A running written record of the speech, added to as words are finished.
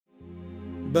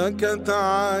بكت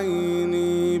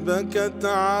عيني بكت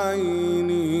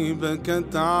عيني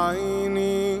بكت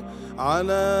عيني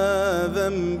على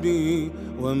ذنبي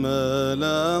وما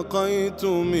لاقيت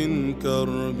من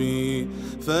كربي،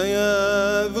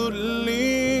 فيا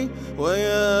ذلي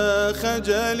ويا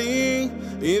خجلي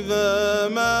إذا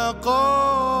ما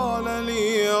قال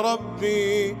لي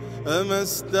ربي أما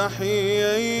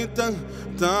استحييت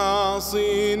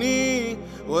تعصيني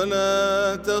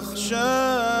ولا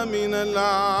تخشى من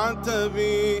العتب.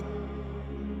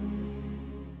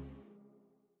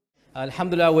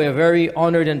 Alhamdulillah, we are very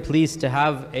honored and pleased to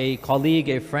have a colleague,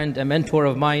 a friend, a mentor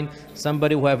of mine,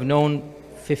 somebody who I've known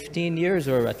 15 years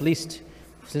or at least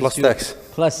plus tax.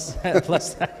 Plus,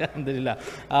 alhamdulillah,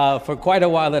 for quite a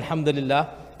while,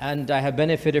 alhamdulillah. And I have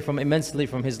benefited immensely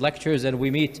from his lectures, and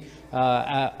we meet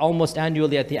almost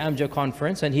annually at the AMJA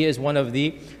conference, and he is one of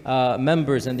the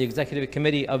members in the executive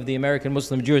committee of the American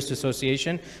Muslim Jurist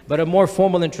Association. But a more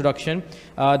formal introduction,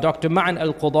 Dr. Ma'an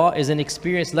Al-Qudah is an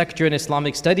experienced lecturer in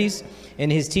Islamic studies.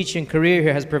 In his teaching career, he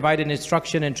has provided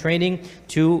instruction and training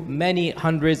to many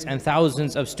hundreds and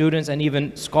thousands of students and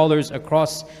even scholars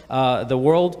across the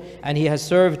world, and he has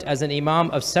served as an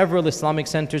imam of several Islamic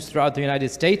centers throughout the United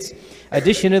States.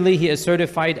 Additionally, he is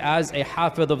certified as a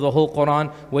hafidh of the whole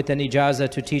Quran with an ijazah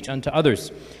to teach unto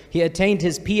others. He attained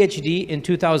his PhD in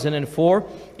 2004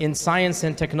 in Science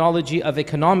and Technology of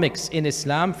Economics in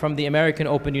Islam from the American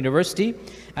Open University.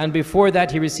 And before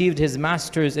that, he received his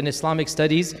Master's in Islamic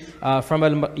Studies from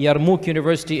Yarmouk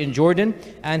University in Jordan,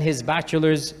 and his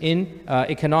Bachelor's in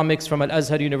Economics from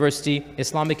Al-Azhar University,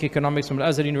 Islamic Economics from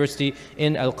Al-Azhar University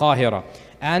in Al-Qahira.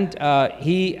 And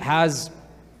he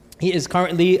is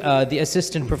currently the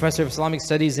Assistant Professor of Islamic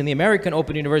Studies in the American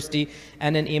Open University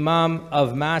and an Imam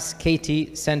of Mass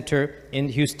Katie Center in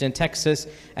Houston, Texas.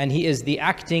 And he is the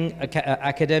acting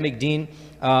academic dean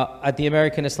at the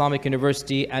American Islamic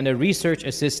University and a research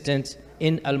assistant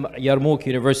in Yarmouk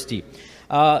University.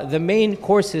 The main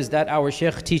courses that our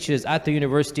Shaykh teaches at the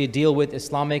university deal with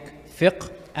Islamic fiqh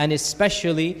and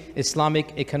especially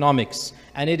Islamic economics.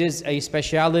 And it is a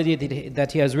speciality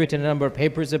that he has written a number of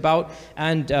papers about,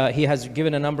 and he has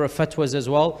given a number of fatwas as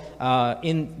well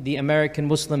in the American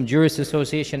Muslim Jurist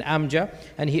Association, AMJA,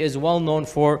 and he is well known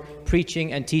for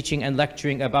preaching and teaching and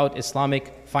lecturing about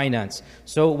Islamic finance.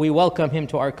 So we welcome him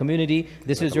to our community.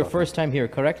 This is your first time here,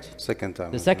 correct? Second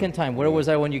time. The second time. Where was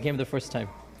I when you came the first time?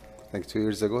 I think 2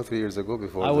 years ago, 3 years ago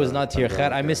before. I was not here,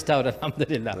 khair. I missed out,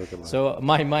 alhamdulillah. So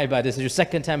my bad. This is your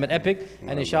second time at Epic,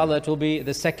 and inshallah it will be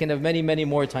the second of many, many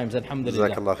more times,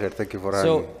 alhamdulillah. Jazakallah khair. Thank you for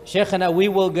having me. So, Shaykhana, we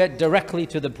will get directly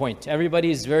to the point.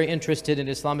 Everybody is very interested in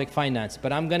Islamic finance,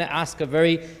 but I'm going to ask a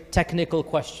very technical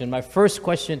question. My first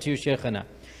question to you, Shaykhana,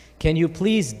 can you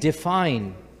please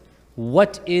define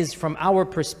what is, from our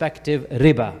perspective,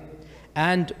 riba?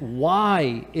 And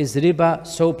why is riba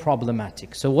so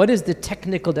problematic? So what is the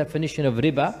technical definition of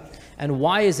riba, and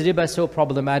why is riba so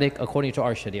problematic according to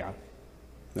our sharia?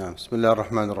 Bismillah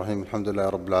ar-Rahman ar-Rahim.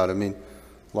 Alhamdulillah Rabbil Alameen.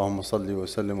 Allahumma salli wa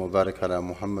sallim wa barik ala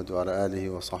Muhammad wa ala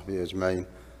alihi wa sahbihi ajma'in.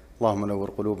 Allahumma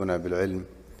nawwir qulubana bil ilm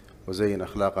wa zayyin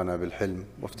akhlaqana bil hilm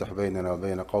waftah baynana wa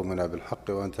bayna qawmina bil haqq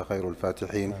wa anta khayrul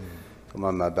fatihin.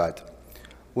 Thumma ma ba'd.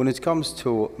 When it comes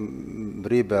to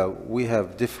riba, we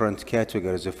have different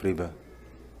categories of riba.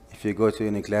 If you go to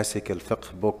any classical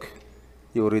fiqh book,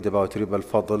 you read about riba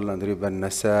al-fadl and riba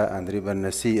al-nasa and riba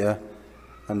al-nasi'ah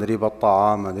and riba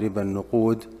al-ta'am and riba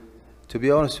al-nuqud. To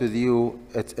be honest with you,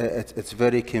 it's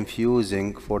very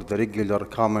confusing for the regular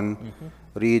common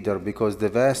reader, because the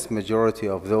vast majority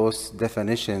of those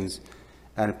definitions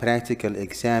and practical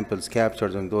examples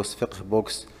captured in those fiqh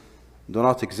books do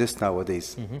not exist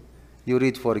nowadays. You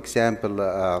read, for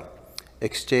example,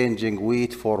 exchanging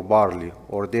wheat for barley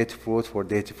or date fruit for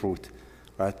date fruit,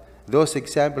 right? Those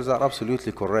examples are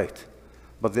absolutely correct,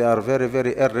 but they are very,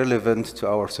 very irrelevant to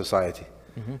our society.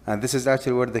 And this is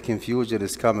actually where the confusion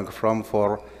is coming from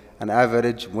for an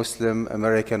average Muslim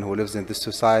American who lives in this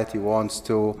society, wants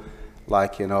to,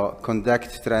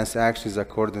 conduct transactions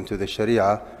according to the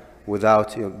Sharia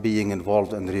without being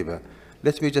involved in riba.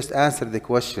 Let me just answer the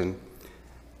question.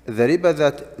 The riba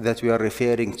that we are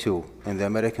referring to in the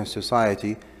American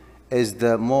society is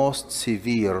the most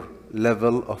severe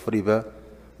level of riba,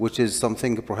 which is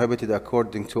something prohibited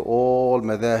according to all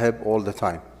madhahib all the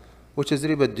time, which is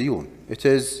riba diyun. It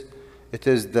is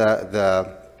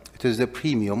the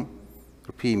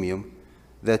premium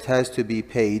that has to be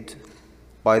paid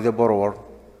by the borrower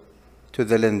to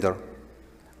the lender,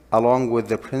 along with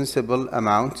the principal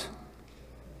amount,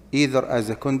 either as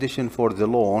a condition for the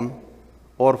loan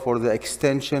or for the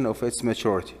extension of its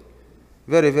maturity.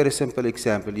 Very, very simple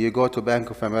example. You go to Bank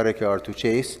of America or to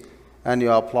Chase, and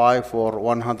you apply for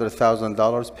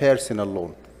 $100,000 personal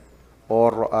loan,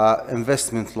 or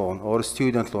investment loan, or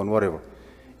student loan, whatever.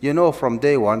 You know from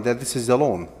day one that this is a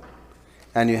loan,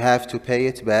 and you have to pay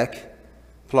it back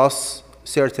plus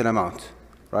certain amount,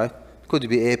 right? It could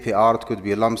be APR, it could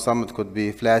be a lump sum, it could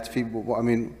be flat fee. I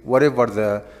mean, whatever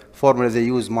the formula they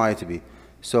use might be.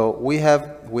 So we have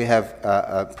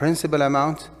a principal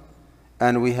amount,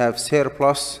 and we have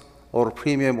surplus or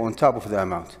premium on top of the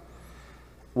amount.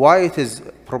 Why it is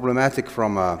problematic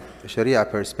from a Sharia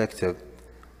perspective?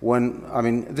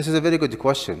 This is a very good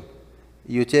question.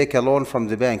 You take a loan from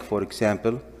the bank, for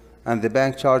example, and the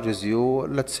bank charges you,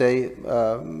 let's say,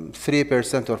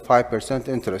 3% or 5%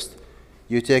 interest.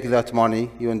 You take that money,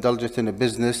 you indulge it in a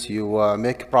business, you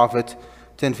make profit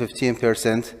 10,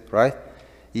 15%, right?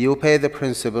 You pay the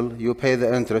principal, you pay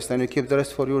the interest, and you keep the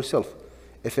rest for yourself.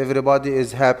 If everybody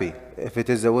is happy, if it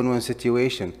is a win-win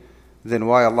situation, then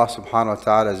why Allah subhanahu wa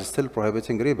ta'ala is still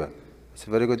prohibiting riba? It's a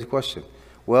very good question.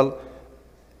 Well,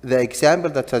 the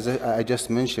example that I just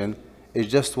mentioned is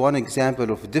just one example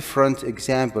of different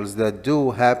examples that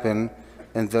do happen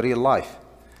in the real life.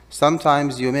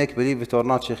 Sometimes you make, believe it or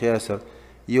not, Shaykh Yasir,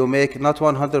 you make not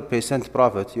 100%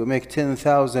 profit, you make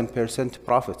 10,000%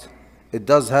 profit. It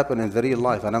does happen in the real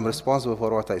life, and I'm responsible for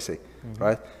what I say,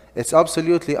 right? It's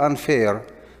absolutely unfair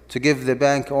to give the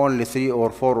bank only 3 or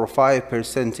 4 or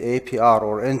 5% APR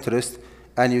or interest,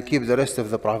 and you keep the rest of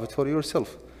the profit for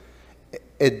yourself.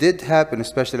 It did happen,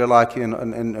 especially like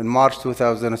in March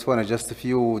 2020, just a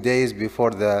few days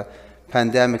before the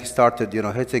pandemic started,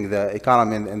 hitting the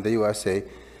economy in the USA,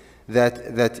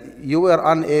 that you were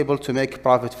unable to make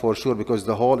profit for sure because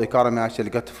the whole economy actually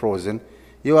got frozen.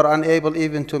 You are unable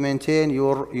even to maintain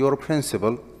your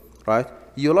principal, right?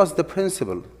 You lost the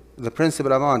principal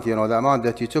amount, the amount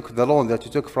that you took, the loan that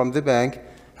you took from the bank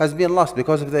has been lost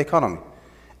because of the economy.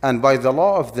 And by the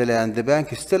law of the land, the bank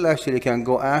still actually can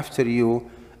go after you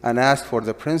and ask for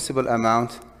the principal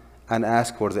amount and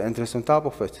ask for the interest on top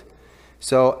of it.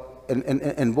 So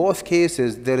in both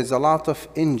cases, there is a lot of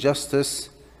injustice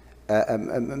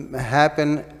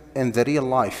happen in the real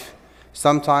life.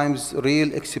 Sometimes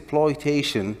real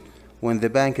exploitation when the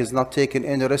bank is not taking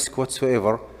any risk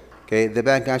whatsoever. Okay, the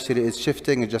bank actually is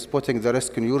shifting and just putting the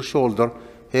risk on your shoulder.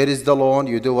 Here is the loan,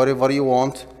 you do whatever you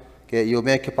want. Okay, you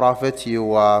make a profit, you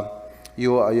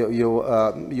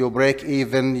break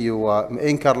even, you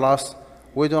incur loss.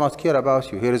 We do not care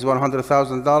about you. Here is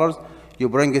 $100,000. You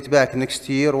bring it back next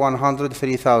year,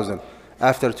 103,000.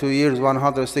 After 2 years,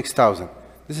 106,000.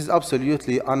 This is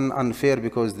absolutely unfair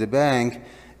because the bank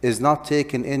is not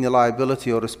taking any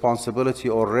liability or responsibility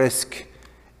or risk,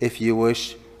 if you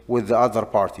wish, with the other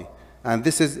party. And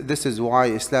this is why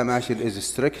Islam actually is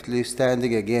strictly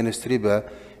standing against riba,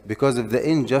 because of the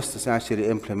injustice actually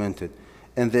implemented.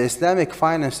 In the Islamic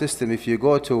finance system, if you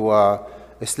go to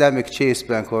Islamic Chase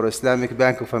Bank or Islamic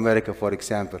Bank of America, for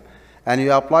example, and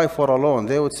you apply for a loan,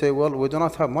 they would say, well, we do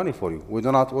not have money for you. We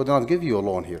do not give you a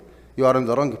loan here. You are in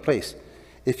the wrong place.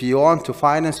 If you want to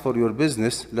finance for your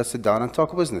business, let's sit down and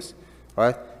talk business,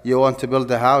 right? You want to build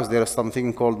a house, there is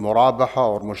something called murabaha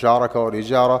or musharaka or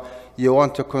ijara. You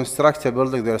want to construct a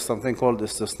building, there is something called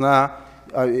istisna.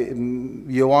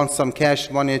 You want some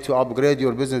cash money to upgrade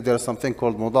your business, there is something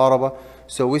called mudaraba.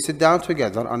 So we sit down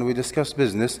together and we discuss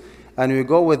business, and we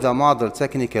go with a model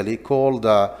technically called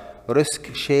the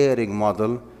risk sharing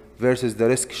model versus the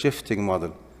risk shifting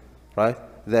model, right?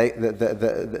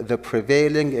 The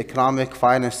prevailing economic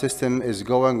finance system is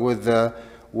going with the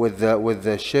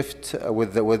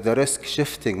risk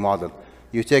shifting model.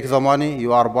 You take the money,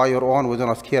 you are by your own, we do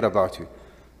not care about you.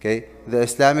 Okay? The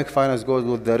Islamic finance goes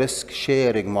with the risk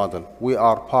sharing model. We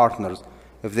are partners.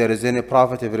 If there is any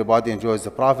profit, everybody enjoys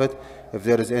the profit. If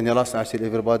there is any loss, actually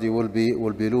everybody will be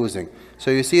losing.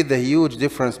 So you see the huge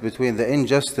difference between the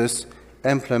injustice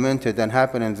implemented and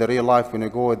happen in the real life when you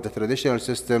go with the traditional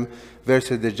system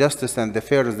versus the justice and the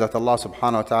fairness that Allah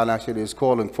subhanahu wa ta'ala actually is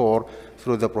calling for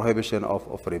through the prohibition of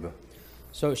riba.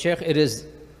 So Shaykh,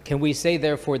 can we say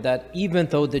therefore that even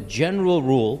though the general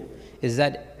rule is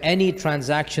that any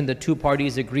transaction the two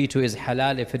parties agree to is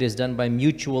halal if it is done by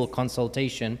mutual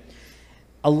consultation,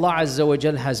 Allah Azza wa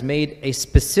Jal has made a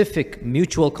specific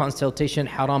mutual consultation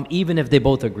haram even if they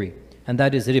both agree, and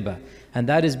that is riba. And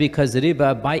that is because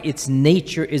riba by its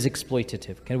nature is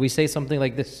exploitative. Can we say something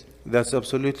like this? That's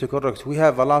absolutely correct. We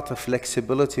have a lot of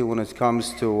flexibility when it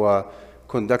comes to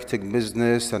conducting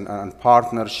business and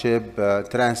partnership,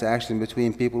 transaction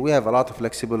between people. We have a lot of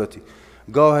flexibility.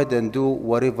 Go ahead and do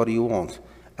whatever you want,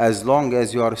 as long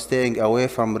as you are staying away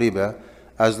from riba,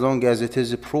 as long as it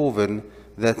is proven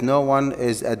that no one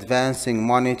is advancing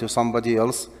money to somebody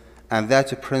else, and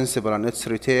that principal and its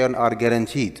return are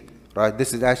guaranteed, right?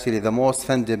 This is actually the most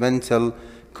fundamental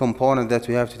component that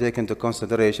we have to take into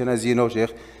consideration. As you know,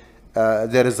 Shaykh,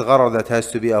 there is gharar that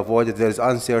has to be avoided, there is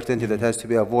uncertainty that has to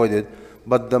be avoided,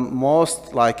 but the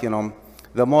most, like,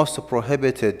 the most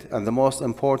prohibited and the most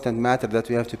important matter that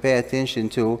we have to pay attention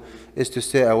to is to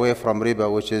stay away from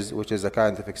riba, which is a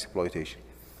kind of exploitation.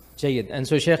 Jayyid. And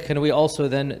so, Shaykh, can we also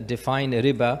then define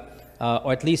riba,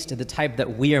 or at least the type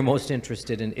that we are most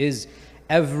interested in, is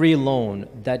every loan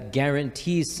that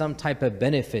guarantees some type of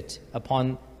benefit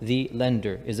upon the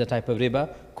lender is a type of riba.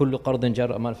 كل قرض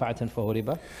جر منفعة فهو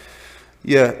riba.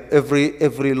 Yeah,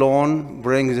 every loan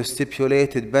brings a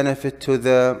stipulated benefit to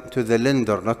the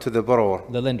lender, not to the borrower.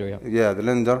 The lender, yeah. Yeah, the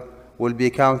lender will be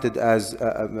counted as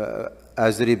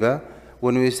riba.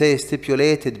 When we say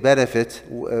stipulated benefit,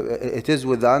 it is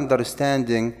with the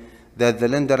understanding that the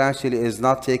lender actually is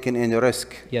not taking any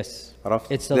risk. Yes. Right?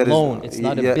 It's a loan. It's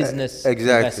not a business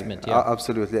investment. Yeah.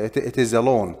 Absolutely. It is a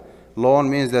loan. Loan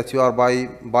means that you are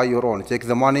by your own. You take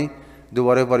the money, do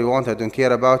whatever you want. I don't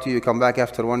care about you. You come back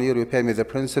after 1 year, you pay me the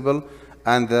principal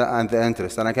and the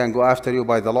interest. And I can go after you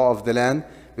by the law of the land,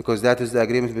 because that is the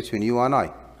agreement between you and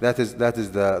I. That is the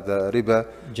riba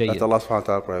that Allah subhanahu wa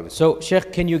ta'ala prohibits. So,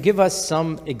 Shaykh, can you give us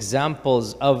some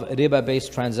examples of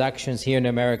riba-based transactions here in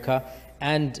America?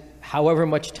 And however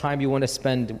much time you want to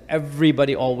spend,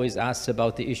 everybody always asks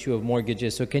about the issue of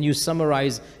mortgages. So can you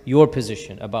summarize your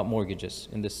position about mortgages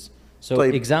in this? So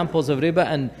examples of riba,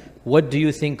 and what do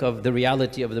you think of the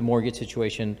reality of the mortgage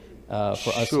situation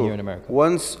for us here in America?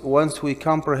 Once we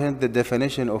comprehend the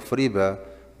definition of riba,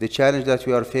 the challenge that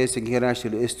we are facing here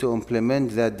actually is to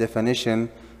implement that definition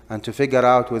and to figure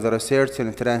out whether a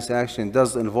certain transaction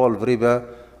does involve riba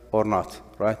or not,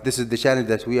 right? This is the challenge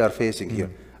that we are facing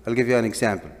here. I'll give you an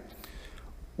example.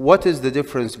 What is the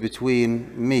difference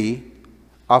between me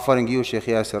offering you, Shaykh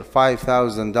Yasir,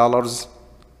 $5,000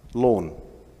 loan,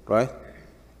 right?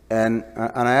 And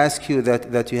I ask you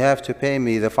that you have to pay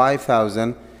me the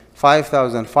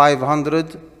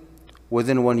 5,500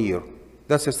 within 1 year.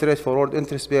 That's a straightforward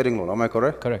interest-bearing loan. Am I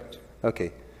correct? Correct.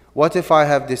 Okay. What if I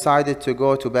have decided to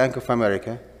go to Bank of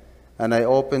America and I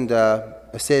opened a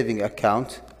saving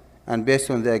account, and based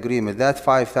on the agreement, that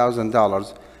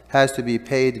 $5,000 has to be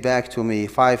paid back to me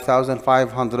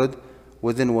 5,500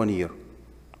 within 1 year?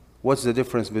 What's the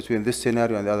difference between this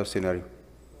scenario and the other scenario?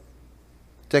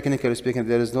 Technically speaking,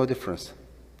 there is no difference.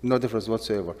 No difference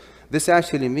whatsoever. This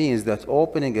actually means that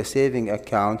opening a saving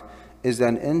account is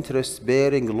an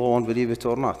interest-bearing loan, believe it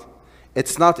or not.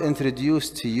 It's not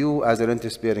introduced to you as an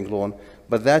interest-bearing loan,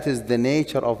 but that is the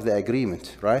nature of the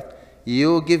agreement, right?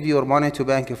 You give your money to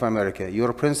Bank of America.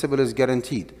 Your principal is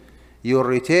guaranteed. Your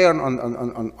return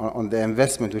on the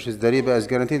investment, which is the riba, is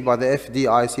guaranteed by the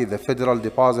FDIC, the Federal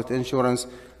Deposit Insurance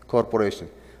Corporation.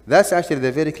 That's actually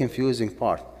the very confusing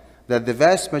part, that the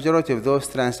vast majority of those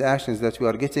transactions that we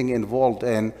are getting involved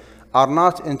in are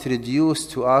not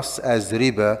introduced to us as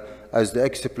riba, as the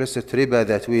explicit riba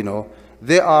that we know.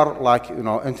 They are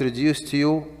introduced to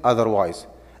you otherwise.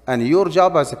 And your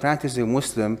job as a practicing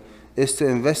Muslim is to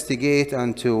investigate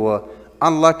and to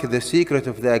unlock the secret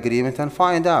of the agreement and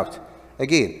find out.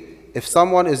 Again, if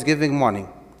someone is giving money,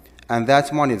 and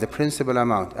that money, the principal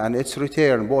amount, and its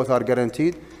return, both are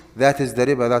guaranteed, that is the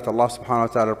riba that Allah subhanahu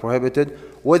wa ta'ala prohibited.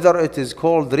 Whether it is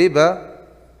called riba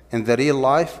in the real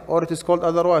life or it is called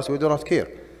otherwise, we do not care.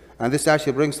 And this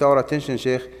actually brings to our attention,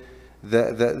 Shaykh,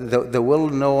 the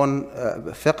well-known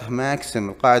fiqh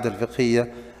maxim, القاعدة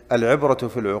الفقهية, العبرة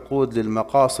في العقود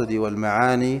للمقاصد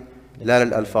والمعاني لا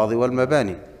للألفاظ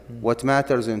والمباني. What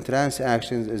matters in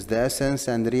transactions is the essence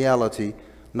and reality,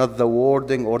 not the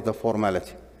wording or the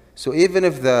formality. So even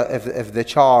if the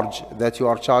charge that you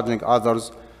are charging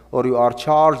others or you are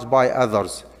charged by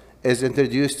others is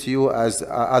introduced to you as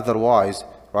otherwise,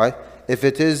 right? If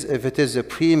it is a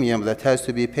premium that has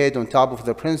to be paid on top of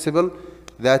the principal,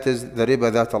 that is the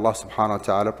riba that Allah subhanahu wa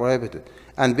ta'ala prohibited.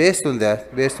 And based on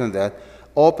that,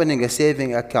 opening a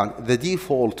saving account, the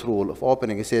default rule of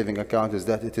opening a saving account is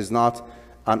that it is not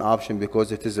an option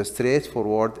because it is a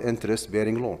straightforward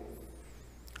interest-bearing loan.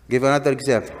 Give another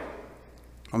example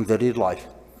from the real life.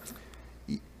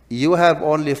 You have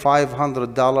only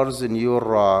 $500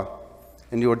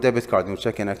 in your debit card, in your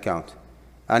checking account,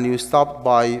 and you stopped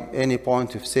by any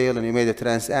point of sale and you made a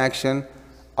transaction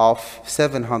of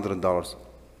 $700.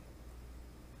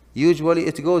 Usually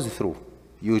it goes through.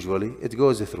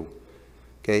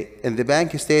 Okay, in the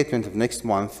bank statement of next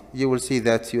month, you will see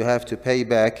that you have to pay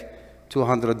back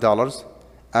 $200,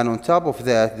 and on top of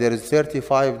that, there is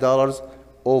 $35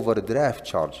 overdraft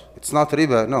charge. It's not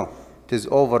riba, no, it is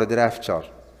overdraft charge.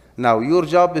 Now, your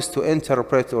job is to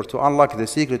interpret or to unlock the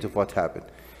secret of what happened.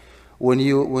 When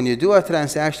you do a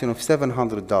transaction of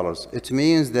 $700, it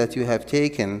means that you have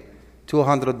taken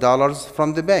 $200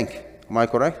 from the bank. Am I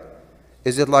correct?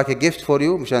 Is it like a gift for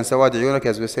you? مشان سواد عيونك,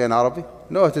 as we say in Arabic?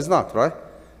 No, it is not, right?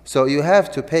 So you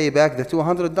have to pay back the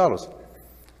 $200.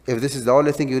 If this is the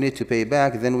only thing you need to pay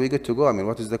back, then we're good to go. I mean,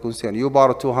 what is the concern? You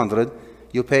borrowed 200,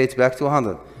 you pay it back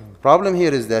 200. Problem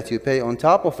here is that you pay on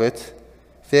top of it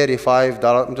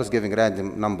 $35. I'm just giving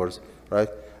random numbers, right?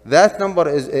 That number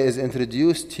is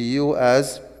introduced to you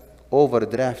as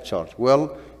overdraft charge.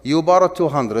 Well, you borrowed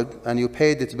 200 and you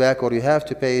paid it back, or you have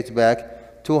to pay it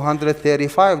back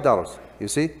 $235. You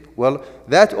see? Well,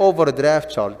 that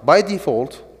overdraft charge by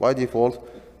default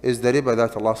is the riba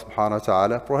that Allah subhanahu wa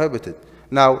ta'ala prohibited.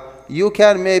 Now, you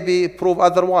can maybe prove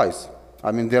otherwise.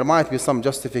 I mean, there might be some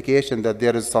justification that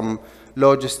there is some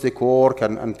logistic work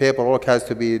and paperwork has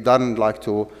to be done, like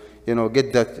to,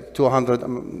 get that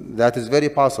 200. That is very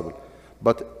possible.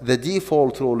 But the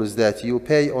default rule is that you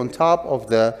pay on top of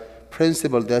the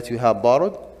principal that you have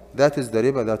borrowed. That is the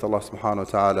riba that Allah subhanahu wa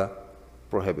ta'ala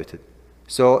prohibited.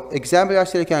 So example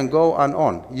actually can go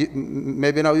on.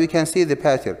 Maybe now you can see the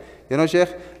pattern. Shaykh,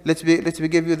 let me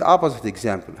give you the opposite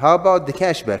example. How about the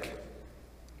cashback?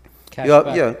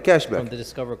 Cashback. From the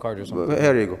Discover card or something.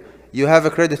 Here you go. You have a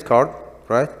credit card,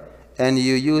 right? And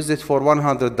you use it for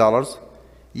 $100.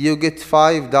 You get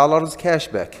 $5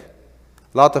 cashback.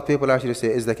 A lot of people actually say,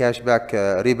 is the cashback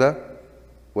riba?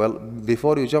 Well,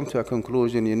 before you jump to a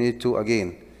conclusion, you need to,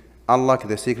 again, unlock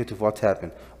the secret of what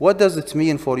happened. What does it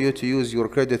mean for you to use your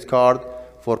credit card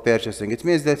for purchasing? It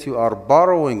means that you are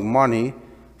borrowing money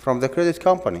from the credit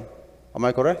company. Am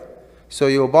I correct? So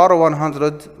you borrow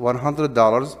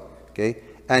 $100, okay,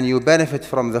 and you benefit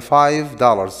from the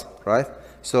 $5, right?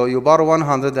 So you borrow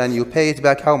 100 and you pay it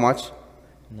back how much?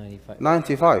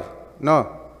 95.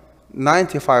 No,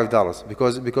 $95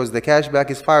 because the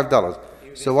cashback is $5.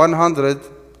 So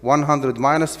 100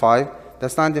 minus 5,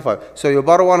 that's 95. So you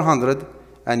borrow 100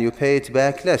 and you pay it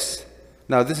back less.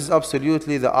 Now this is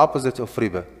absolutely the opposite of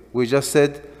riba. We just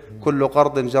said كل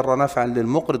قرض جر نفعا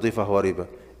للمقرض فهو ربا.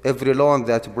 Every loan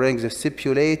that brings a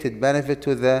stipulated benefit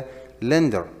to the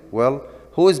lender. Well,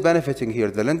 who is benefiting here,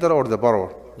 the lender or the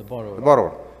borrower? The borrower. The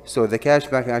borrower. So the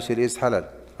cashback actually is halal.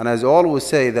 And as I always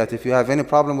say, that if you have any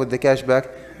problem with the cashback,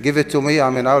 give it to me. I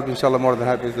mean, I will be inshallah more than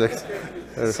happy with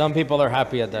it. Some people are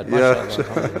happy at that. Yeah.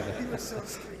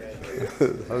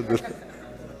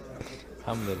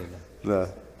 Alhamdulillah. No.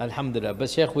 Alhamdulillah. But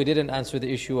Shaykh, we didn't answer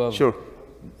the issue of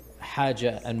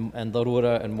haja and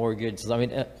darura and mortgage. I mean,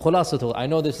 khulasatul, I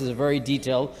know this is very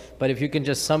detailed, but if you can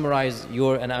just summarize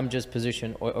your and Amjad's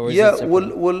position, or is it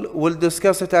we'll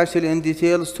discuss it actually in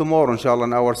details tomorrow, inshallah,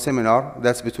 in our seminar.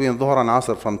 That's between Dhuhr and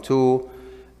Asr from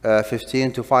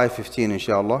 2:15 to 5:15,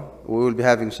 inshallah. We will be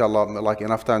having, inshallah, like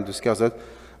enough time to discuss it.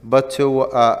 But to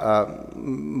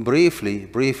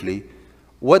briefly,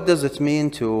 what does it mean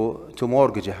to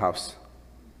mortgage a house?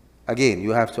 Again,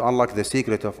 you have to unlock the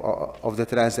secret of the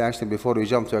transaction before you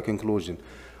jump to a conclusion.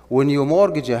 When you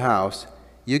mortgage a house,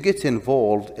 you get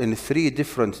involved in 3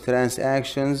 different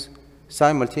transactions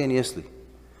simultaneously.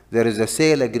 There is a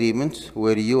sale agreement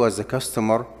where you as a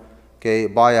customer, okay,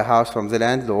 buy a house from the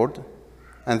landlord,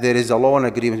 and there is a loan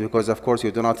agreement because of course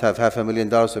you do not have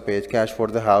 $500,000 to pay it cash for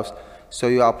the house. So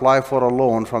you apply for a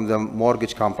loan from the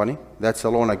mortgage company. That's a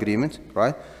loan agreement,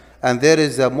 right? And there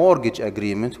is a mortgage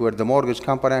agreement where the mortgage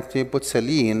company actually puts a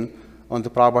lien on the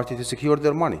property to secure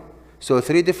their money. So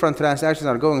 3 different transactions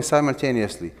are going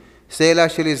simultaneously. Sale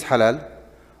actually is halal.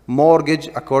 Mortgage,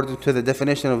 according to the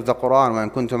definition of the Quran,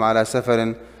 وَإِن كُنْتُمْ عَلَى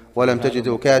سَفَرٍ وَلَمْ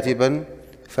تَجِدُوا كَاتِبًا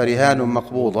فَرِهَانٌ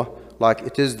مَقْبُوضَةٌ. Like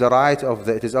it is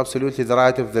absolutely the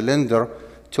right of the lender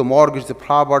to mortgage the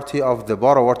property of the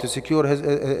borrower to secure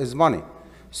his money.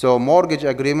 So mortgage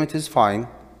agreement is fine.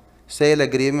 Sale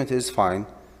agreement is fine.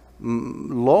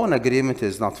 Loan agreement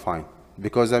is not fine,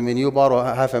 because I mean you borrow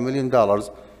 $500,000,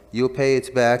 you pay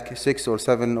it back $600,000 or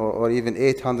 $700,000 or even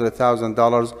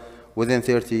 $800,000 within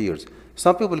 30 years.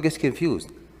 Some people get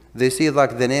confused. They see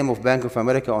like the name of Bank of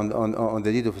America on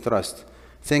the deed of trust,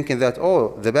 thinking that,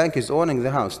 oh, the bank is owning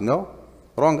the house. No,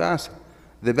 wrong answer.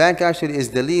 The bank actually is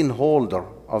the lien holder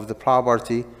of the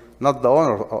property, not the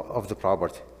owner of the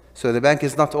property. So the bank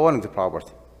is not owning the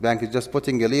property. Bank is just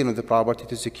putting a lien on the property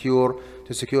to secure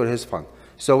his fund.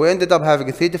 So we ended up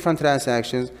having 3 different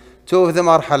transactions. 2 of them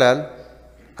are halal,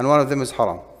 and 1 of them is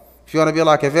haram. If you want to be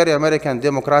like a very American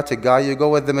democratic guy, you go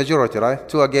with the majority, right?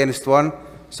 2 against 1.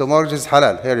 So mortgage is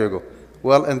halal. Here you go.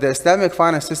 Well, in the Islamic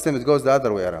finance system, it goes the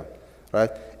other way around,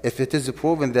 right? If it is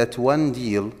proven that one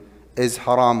deal is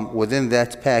haram within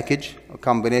that package, a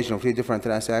combination of 3 different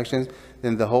transactions,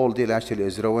 then the whole deal actually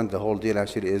is ruined. The whole deal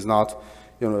actually is not,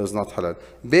 is not halal.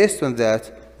 Based on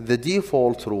that, the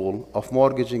default rule of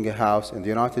mortgaging a house in the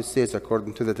United States,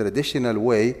 according to the traditional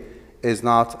way, is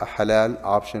not a halal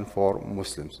option for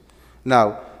Muslims.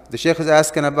 Now, the Shaykh is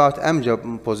asking about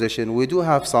MJ position. We do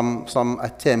have some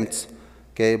attempts,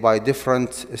 okay, by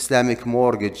different Islamic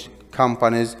mortgage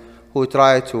companies who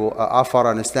try to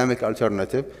offer an Islamic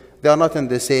alternative. They are not in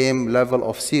the same level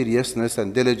of seriousness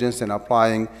and diligence in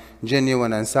applying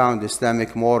genuine and sound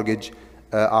Islamic mortgage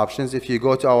options. If you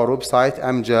go to our website,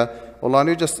 MJ,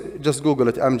 you just Google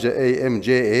it,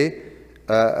 MJA,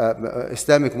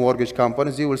 Islamic mortgage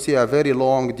companies, you will see a very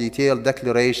long, detailed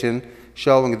declaration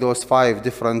showing those 5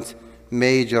 different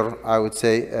major, I would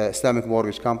say, Islamic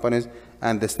mortgage companies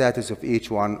and the status of each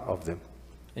one of them.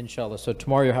 Inshallah. So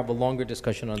tomorrow you'll have a longer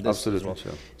discussion on this. Absolutely. As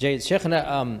well. Jayed,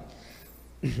 Shaykhna,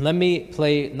 let me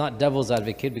play, not devil's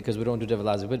advocate, because we don't do devil's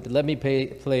advocate, but let me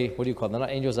play, what do you call it? Not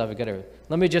angel's advocate.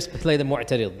 Let me just play the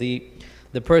mu'tadil,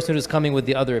 the person who's coming with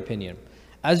the other opinion.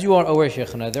 As you are aware,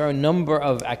 Shaykhna, there are a number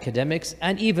of academics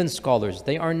and even scholars.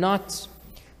 They are not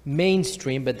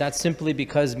mainstream, but that's simply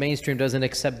because mainstream doesn't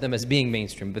accept them as being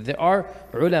mainstream. But there are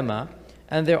ulama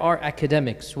and there are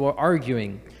academics who are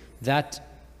arguing that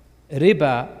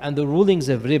riba and the rulings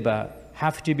of riba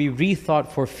have to be rethought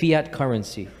for fiat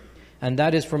currency. And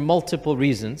that is for multiple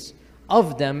reasons.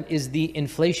 Of them is the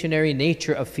inflationary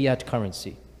nature of fiat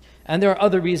currency. And there are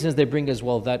other reasons they bring as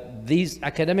well, that these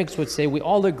academics would say, we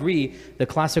all agree the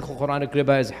classical Quranic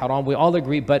riba is haram, we all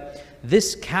agree, but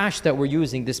this cash that we're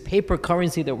using, this paper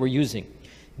currency that we're using,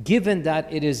 given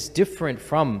that it is different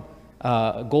from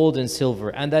gold and silver,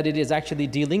 and that it is actually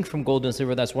de-linked from gold and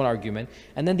silver, that's one argument.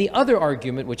 And then the other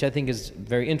argument, which I think is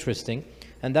very interesting,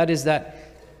 and that is that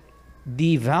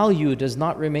the value does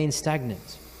not remain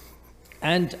stagnant.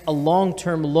 And a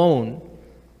long-term loan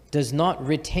does not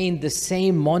retain the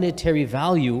same monetary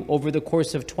value over the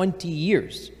course of 20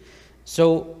 years.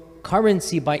 So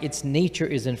currency by its nature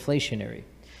is inflationary.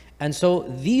 And so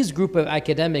these group of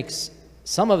academics,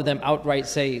 some of them outright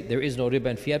say there is no riba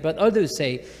and fiat, but others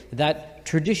say that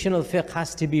traditional fiqh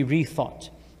has to be rethought.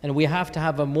 And we have to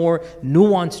have a more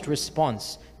nuanced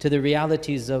response to the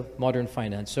realities of modern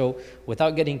finance. So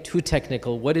without getting too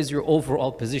technical, what is your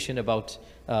overall position about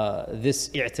this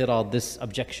i'tirad, this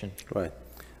objection? Right.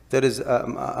 There is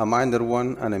a minor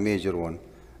one and a major one.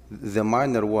 The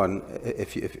minor one,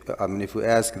 if we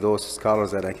ask those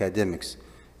scholars and academics,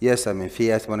 yes,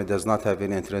 fiat money does not have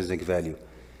any intrinsic value,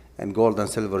 and gold and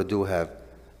silver do have.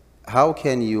 How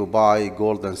can you buy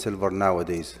gold and silver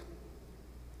nowadays?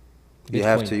 Bitcoin, you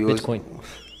have to use Bitcoin.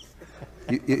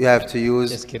 you have to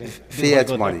use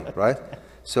fiat money, right?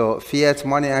 So fiat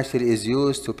money actually is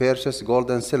used to purchase gold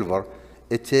and silver.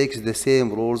 It takes the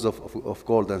same rules of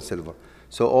gold and silver.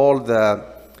 So all the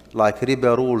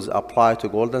riba rules apply to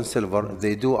gold and silver.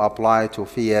 They do apply to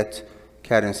fiat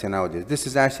currency nowadays. This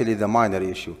is actually the minor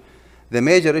issue. The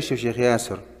major issue, Shaykh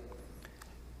Yasir,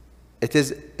 it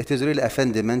is really a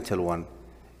fundamental one.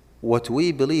 What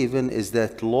we believe in is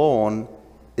that loan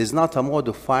is not a mode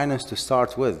of finance to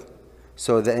start with.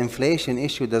 So the inflation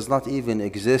issue does not even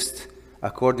exist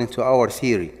according to our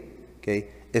theory. Okay?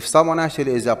 If someone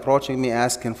actually is approaching me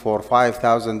asking for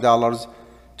 $5,000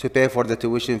 to pay for the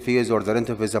tuition fees or the rent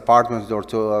of his apartment or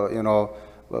to,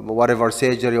 whatever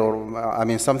surgery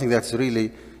or, something that's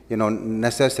really,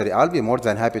 necessary, I'll be more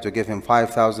than happy to give him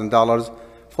 $5,000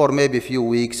 for maybe a few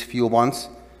weeks, few months.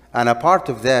 And a part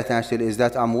of that actually is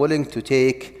that I'm willing to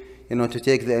take,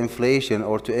 the inflation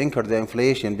or to incur the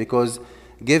inflation, because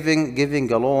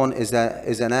giving a loan is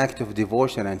an act of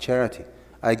devotion and charity.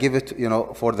 I give it,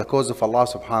 for the cause of Allah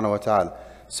subhanahu wa ta'ala.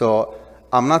 So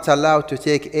I'm not allowed to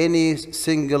take any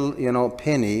single,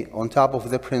 penny on top of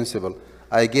the principal.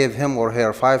 I give him or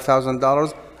her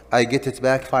 $5,000, I get it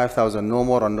back $5,000, no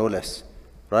more and no less,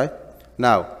 right?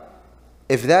 Now,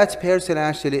 if that person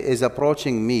actually is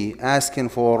approaching me asking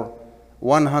for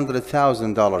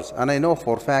 $100,000, and I know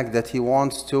for a fact that he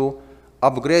wants to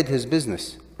upgrade his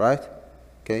business, right?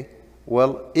 Okay.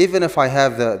 Well, even if I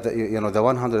have the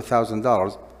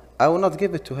 $100,000, I will not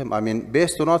give it to him.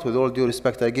 Based on what, with all due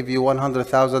respect, I give you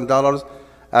 $100,000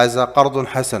 as a qardun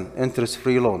hasan,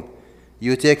 interest-free loan.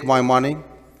 You take my money,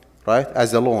 right,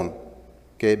 as a loan,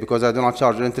 okay, because I do not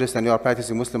charge interest, and you are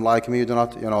practicing Muslim like me, you do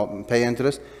not, pay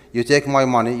interest. You take my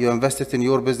money, you invest it in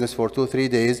your business for 2-3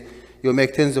 days, you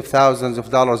make tens of thousands of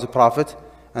dollars of profit,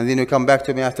 and then you come back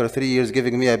to me after 3 years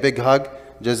giving me a big hug,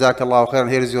 Jazakallahu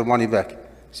khairan, here is your money back.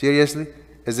 Seriously?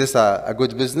 Is this a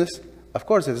good business? Of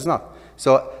course it is not.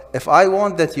 So if I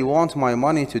want that you want my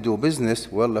money to do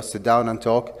business, well, let's sit down and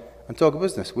talk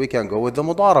business. We can go with the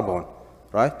mudaraba one,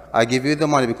 right? I give you the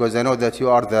money because I know that you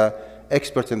are the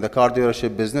expert in the car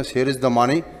dealership business. Here is the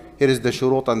money. Here is the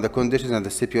shurut and the conditions and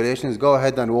the stipulations. Go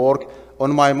ahead and work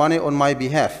on my money on my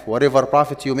behalf. Whatever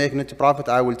profit you make, net profit,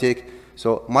 I will take.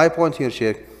 So my point here,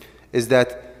 Shaykh, is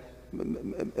that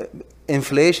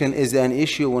inflation is an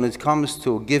issue when it comes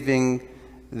to giving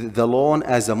the loan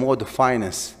as a mode of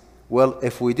finance. Well,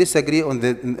 if we disagree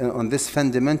on this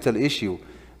fundamental issue,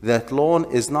 that loan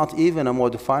is not even a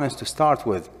mode of finance to start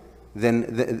with, then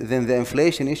the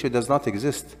inflation issue does not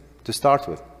exist to start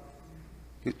with.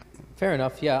 Fair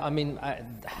enough, yeah. I mean,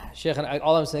 Shaykh,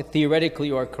 all I'm saying, theoretically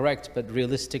you are correct, but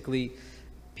realistically,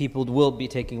 people will be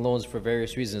taking loans for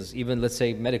various reasons. Even, let's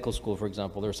say, medical school, for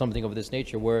example, or something of this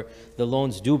nature, where the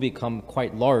loans do become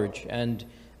quite large, and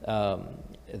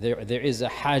there is a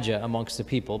haja amongst the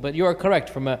people. But you are correct,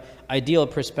 from an ideal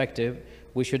perspective,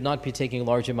 we should not be taking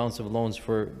large amounts of loans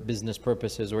for business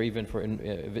purposes or even for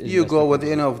you go with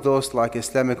any of those like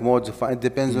Islamic modes of finance. It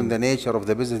depends on the nature of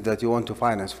the business that you want to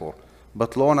finance for.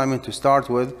 But loan, I mean, to start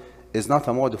with, is not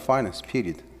a mode of finance,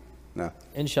 period. No.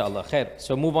 Inshallah, khair.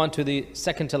 So move on to the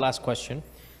second to last question.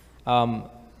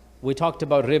 We talked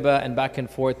about riba and back and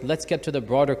forth. Let's get to the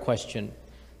broader question.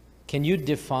 Can you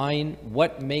define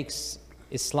what makes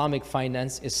Islamic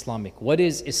finance Islamic? What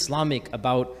is Islamic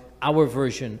about our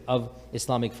version of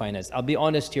Islamic finance? I'll be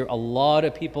honest here, a lot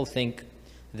of people think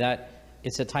that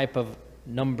it's a type of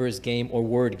numbers game or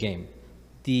word game.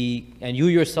 And you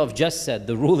yourself just said,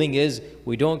 the ruling is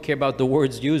we don't care about the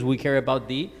words used, we care about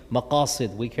the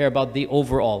maqasid, we care about the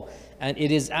overall. And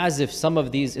it is as if some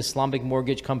of these Islamic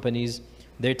mortgage companies,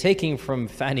 they're taking from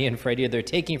Fannie and Freddie, they're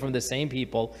taking from the same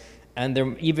people, and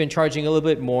they're even charging a little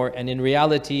bit more. And in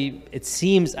reality, it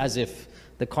seems as if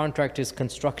the contract is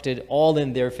constructed all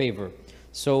in their favor.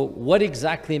 So what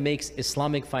exactly makes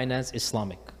Islamic finance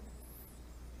Islamic?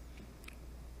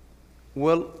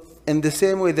 Well, in the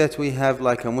same way that we have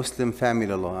like a Muslim family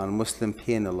law and Muslim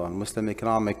penal law and Muslim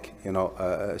economic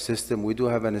system, we do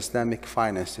have an Islamic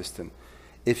finance system.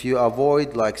 If you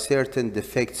avoid like certain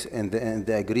defects in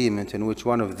the agreement, in which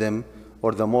one of them,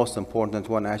 or the most important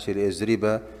one actually, is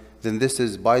riba, then this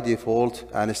is by default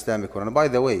an Islamic one. And by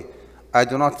the way, I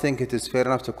do not think it is fair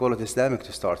enough to call it Islamic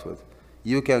to start with.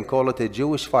 You can call it a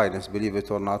Jewish finance, believe it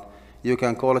or not. You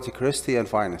can call it a Christian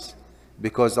finance.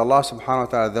 Because Allah subhanahu wa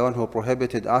ta'ala, the one who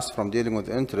prohibited us from dealing with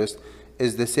interest,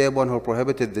 is the same one who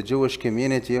prohibited the Jewish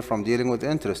community from dealing with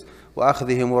interest.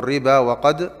 وَأَخْذِهِمُ الرِّبَا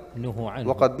وَقَدْ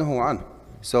نُهُوا عَنْهُ.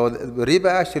 So riba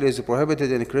actually is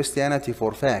prohibited in Christianity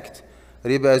for fact.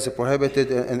 Riba is prohibited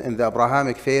in the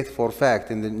Abrahamic faith for fact,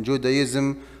 in the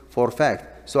Judaism for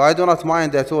fact. So I do not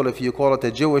mind at all if you call it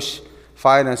a Jewish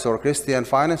finance or Christian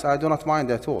finance. I do not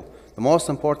mind at all. The most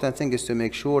important thing is to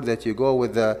make sure that you go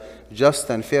with the just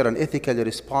and fair and ethically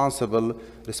responsible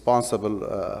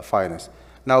finance.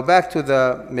 Now back to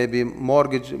the maybe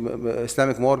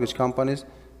Islamic mortgage companies.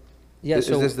 Yeah,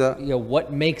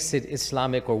 what makes it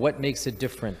Islamic, or what makes it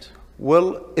different?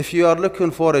 Well, if you are looking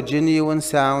for a genuine,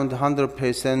 sound,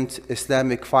 100%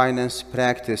 Islamic finance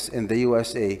practice in the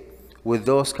USA, with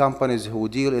those companies who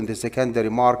deal in the secondary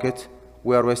market,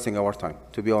 we are wasting our time,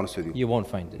 to be honest with you. You won't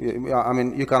find it. I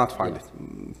mean, you cannot find it,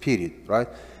 period, right?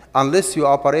 Unless you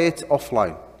operate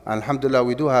offline. And alhamdulillah,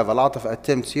 we do have a lot of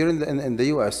attempts here in the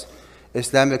US,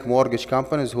 Islamic mortgage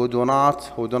companies who do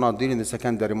not deal in the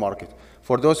secondary market.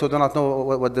 For those who do not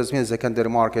know what this means, secondary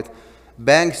market,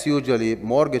 banks usually,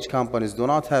 mortgage companies, do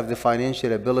not have the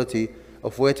financial ability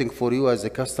of waiting for you as a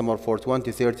customer for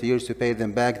 20, 30 years to pay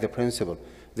them back the principal.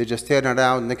 They just turn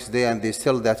around next day and they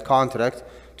sell that contract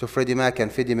to Freddie Mac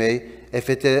and Fannie Mae. If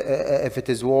it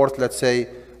is worth, let's say,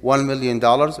 $1 million,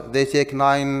 they take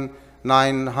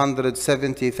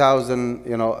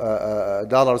 $970,000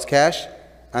 dollars cash,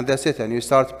 and that's it. And you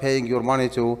start paying your money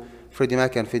to Freddie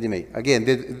Mac and Fannie Mae. Again,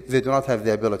 they do not have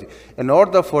the ability. In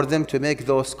order for them to make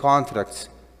those contracts,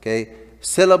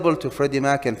 sellable to Freddie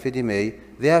Mac and Fannie Mae,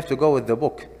 they have to go with the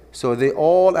book. So they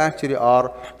all actually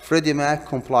are Freddie Mac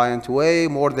compliant way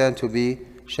more than to be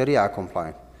Sharia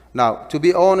compliant. Now, to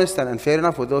be honest and fair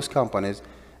enough with those companies,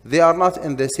 they are not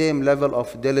in the same level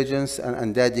of diligence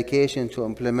and dedication to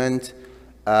implement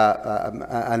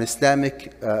an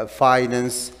Islamic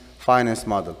finance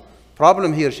model.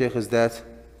 Problem here, Shaykh, is that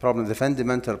the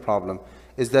fundamental problem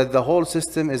is that the whole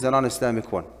system is a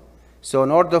non-Islamic one. So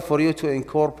in order for you to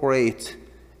incorporate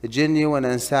a genuine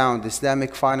and sound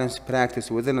Islamic finance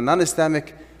practice within a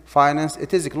non-Islamic finance,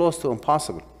 it is close to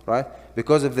impossible. right?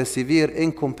 Because of the severe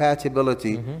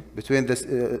incompatibility between this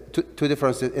two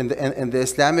differences. In the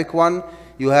Islamic one,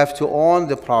 you have to own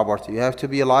the property. You have to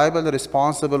be liable,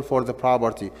 responsible for the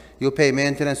property. You pay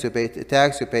maintenance, you pay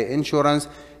tax, you pay insurance.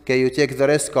 Okay, you take the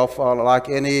risk of like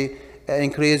any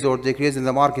increase or decrease in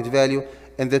the market value.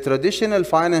 In the traditional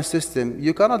finance system,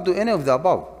 you cannot do any of the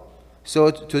above.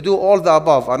 So to do all the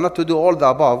above or not to do all the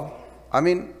above, I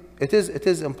mean, it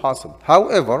is impossible.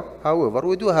 However,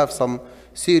 we do have some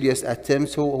serious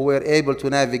attempts who were able to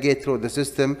navigate through the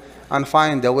system and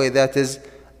find a way that is,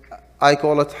 I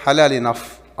call it halal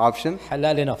enough option.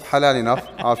 Halal enough. Halal enough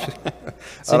option.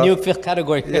 It's a new fiqh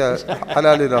category. Yeah,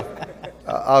 halal enough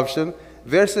option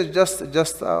versus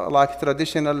just like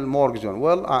traditional mortgage one.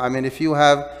 Well, I mean, if you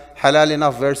have halal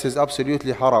enough versus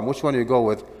absolutely haram, which one you go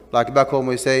with? Like back home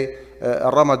we say,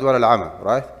 al-ramad wal al-ama,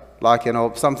 right? Like, you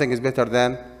know, something is better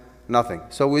than nothing.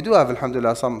 So we do have,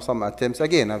 alhamdulillah, some attempts.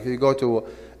 Again, if you go to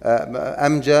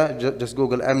AMJA, just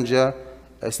Google AMJA,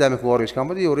 Islamic Mortgage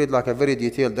Company, you read like a very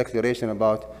detailed declaration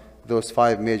about those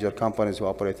 5 major companies who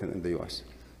operate in the US.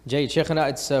 Jay, Shaykhana,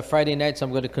 it's Friday night, so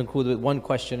I'm going to conclude with one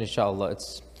question, inshallah.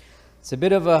 It's a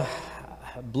bit of a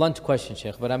blunt question,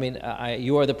 Shaykh, but I mean,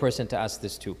 you are the person to ask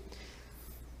this too.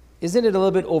 Isn't it a little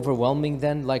bit overwhelming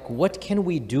then? Like, what can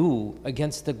we do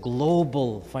against the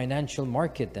global financial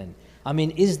market then? I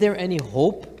mean, is there any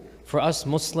hope for us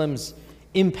Muslims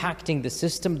impacting the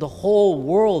system? The whole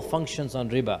world functions on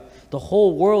riba. The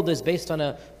whole world is based on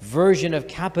a version of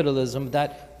capitalism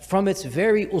that from its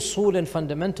very usul and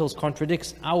fundamentals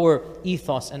contradicts our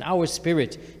ethos and our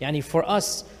spirit. Yani for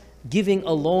us, giving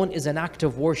a loan is an act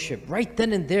of worship. Right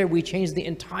then and there, we change the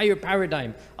entire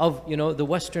paradigm of, the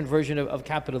Western version of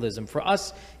capitalism. For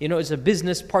us, it's a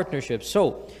business partnership.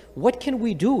 So what can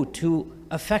we do to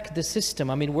affect the system?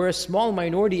 I mean, we're a small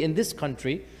minority in this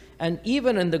country, and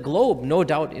even in the globe, no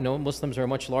doubt, Muslims are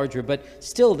much larger, but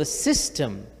still the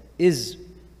system is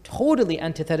totally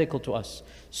antithetical to us.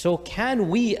 So can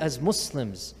we as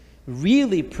Muslims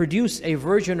really produce a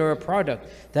version or a product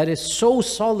that is so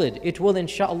solid, it will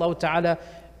inshaAllah ta'ala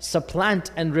supplant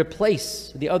and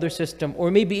replace the other system, or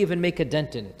maybe even make a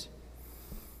dent in it?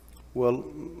 Well,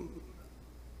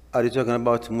 are you talking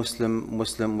about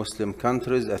Muslim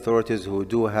countries, authorities who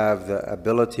do have the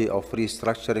ability of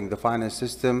restructuring the finance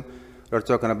system? We're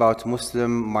talking about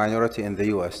Muslim minority in the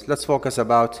US. Let's focus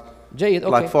about, Jayed,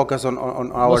 okay. Like focus on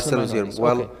ourselves here.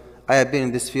 Well, okay. I have been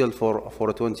in this field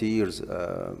for 20 years,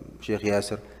 Shaykh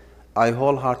Yasir. I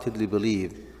wholeheartedly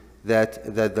believe that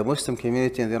the Muslim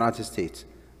community in the United States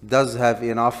does have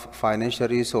enough financial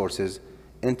resources,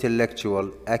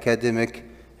 intellectual, academic,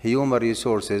 human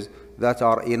resources that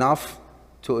are enough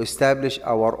to establish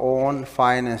our own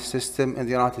finance system in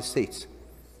the United States.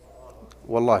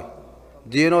 Wallahi.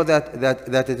 Do you know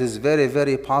that it is very,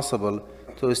 very possible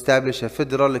to establish a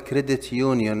federal credit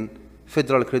union?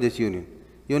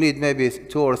 You need maybe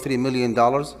 $2 or $3 million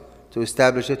to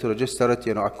establish it, to register it,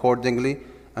 accordingly,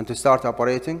 and to start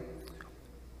operating.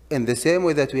 In the same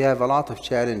way that we have a lot of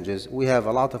challenges, we have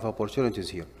a lot of opportunities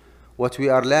here. What we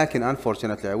are lacking,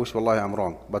 unfortunately, I wish wallahi I'm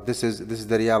wrong, but this is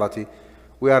the reality.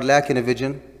 We are lacking a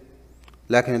vision,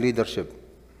 lacking a leadership.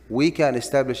 We can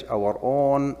establish our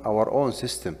own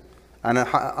system. And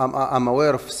I'm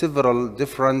aware of several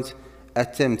different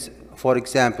attempts. For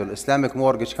example, Islamic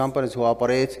mortgage companies who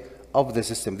operate of the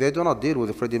system. They do not deal with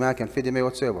the Freddie Mac and Fannie Mae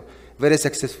whatsoever. Very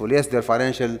successful. Yes, their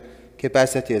financial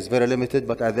capacity is very limited,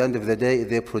 but at the end of the day,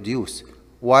 they produce.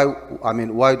 Why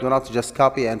do not just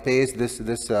copy and paste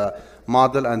this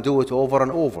model and do it over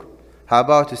and over? How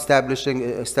about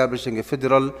establishing a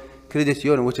federal credit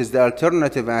union, which is the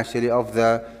alternative actually of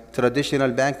the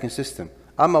traditional banking system?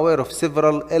 I'm aware of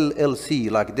several LLC,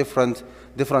 like different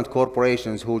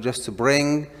corporations who just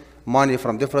bring money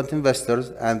from different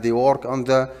investors, and they work on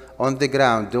the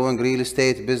ground doing real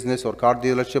estate business or car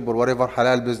dealership or whatever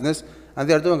halal business, and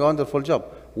they are doing a wonderful job.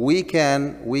 We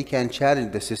can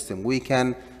challenge the system. We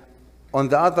can, on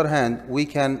the other hand, we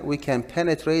can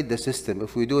penetrate the system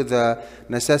if we do the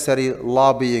necessary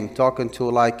lobbying, talking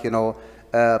to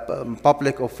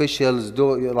public officials,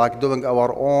 doing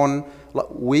our own.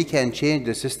 We can change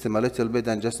the system a little bit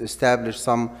and just establish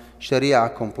some Sharia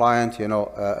compliant,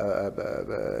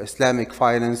 Islamic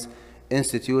finance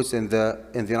institutes in the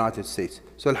United States.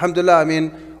 So alhamdulillah, I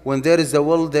mean, when there is a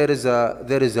will, there is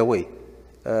a way.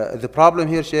 The problem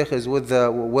here, Shaykh, is with the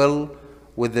will,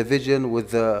 with the vision,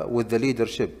 with the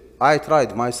leadership. I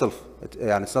tried myself,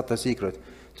 and it's not a secret,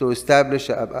 to establish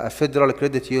a federal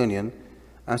credit union,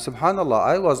 and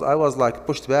subhanallah, I was like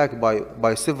pushed back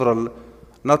by several,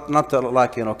 not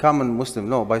like common Muslim,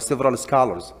 no, by several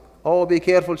scholars oh, be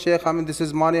careful, Shaykh, I mean, this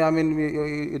is money, I mean,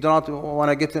 you do not want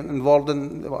to get involved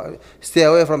in, stay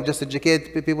away from, just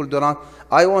educate people, do not.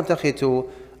 I want akhi to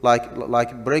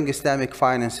like bring Islamic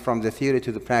finance from the theory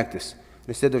to the practice.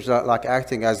 Instead of like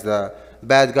acting as the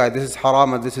bad guy, this is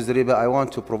haram and this is riba, I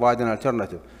want to provide an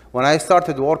alternative. When I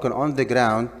started working on the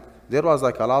ground, there was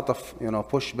like a lot of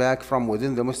pushback from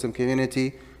within the Muslim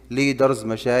community, leaders,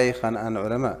 mashayikh and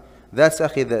ulama. That's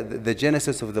akhi the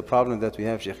genesis of the problem that we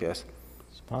have, Shaykh Yasir.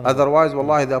 Otherwise,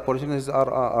 wallahi, the opportunities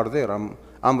are there.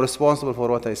 I'm responsible for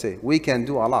what I say. We can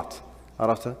do a lot.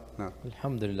 Arafta? No.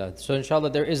 Alhamdulillah. So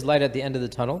inshallah there is light at the end of the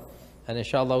tunnel. And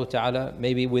inshallah ta'ala,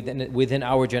 maybe within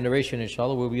our generation,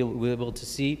 inshallah, we'll be able to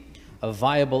see a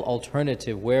viable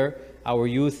alternative where our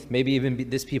youth, maybe even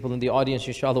this people in the audience,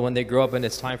 inshallah, when they grow up and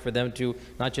it's time for them to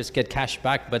not just get cash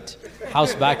back, but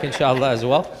house back, inshallah, as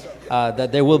well,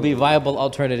 that there will be viable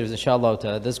alternatives, inshallah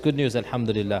ta'ala. That's good news,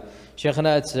 alhamdulillah.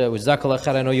 Shaykhana, it's jazakallah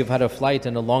khair. I know you've had a flight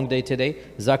and a long day today.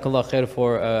 Jazakallah khair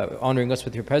for honoring us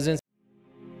with your presence.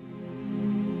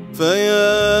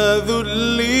 فيا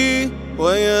ذلي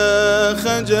ويا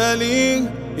خجلي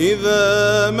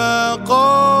إذا ما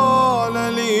قال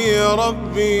لي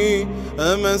ربي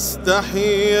أما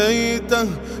استحييته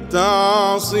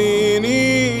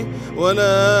تعصيني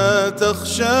ولا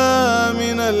تخشى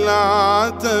من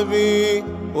العتب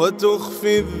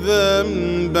وتخفي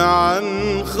الذنب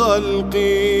عن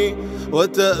خلقي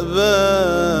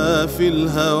وتأبى في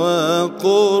الهوى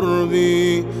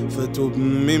قربي فتب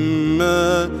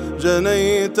مما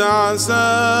جنيت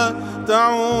عسى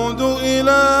تعود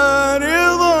إلى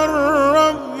رضا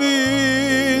الرب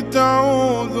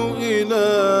تعود إلى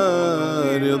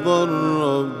رضا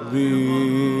الرب